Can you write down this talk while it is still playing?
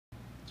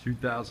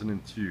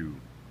2002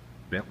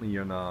 Bentley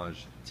Engine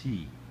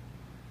T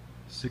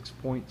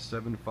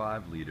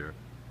 6.75 liter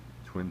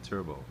twin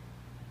turbo.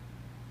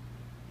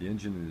 The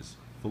engine is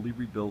fully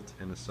rebuilt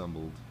and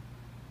assembled,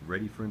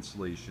 ready for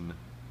installation,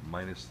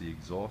 minus the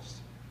exhaust,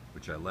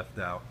 which I left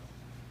out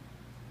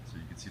so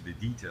you can see the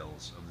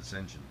details of this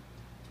engine.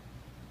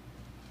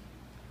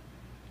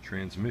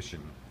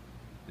 Transmission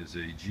is a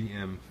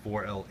GM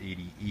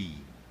 4L80E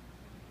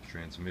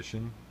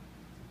transmission.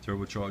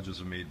 Turbochargers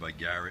are made by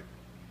Garrett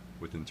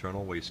with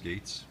internal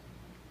wastegates.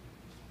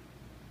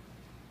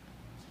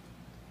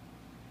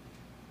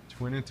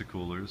 Twin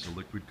intercoolers are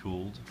liquid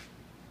cooled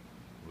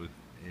with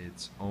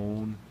its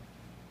own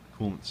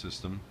coolant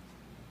system,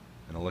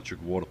 an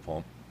electric water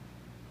pump.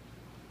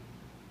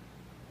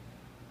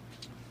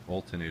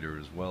 Alternator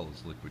as well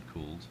is liquid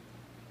cooled.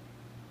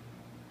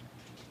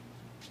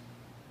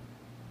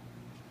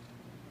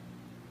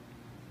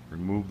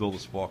 Removed all the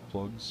spark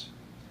plugs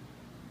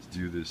to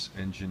do this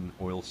engine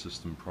oil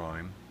system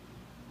prime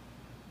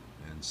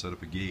and set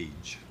up a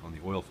gauge on the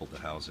oil filter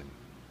housing.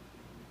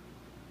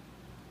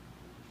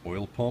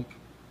 Oil pump,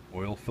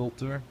 oil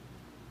filter,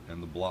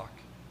 and the block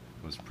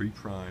was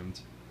pre-primed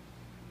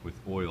with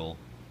oil,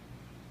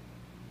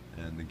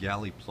 and the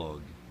galley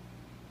plug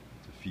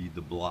to feed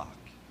the block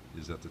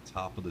is at the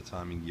top of the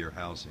timing gear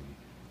housing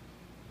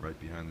right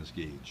behind this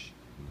gauge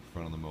in the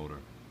front of the motor.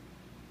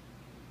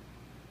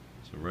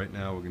 So right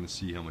now we're going to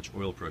see how much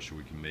oil pressure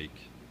we can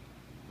make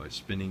by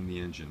spinning the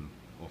engine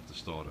off the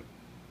starter.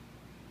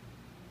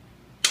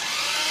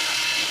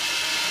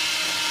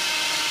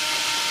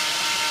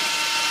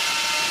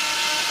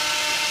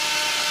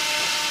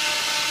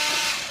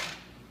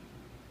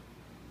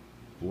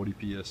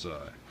 psi.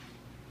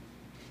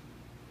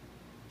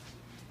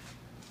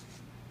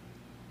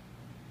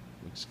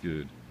 Looks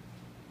good.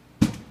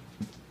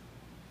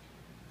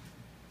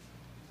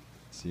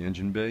 It's the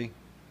engine bay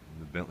in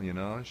the Bentley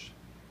Engine.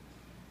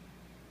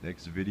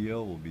 Next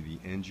video will be the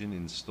engine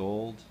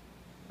installed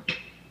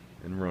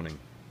and running.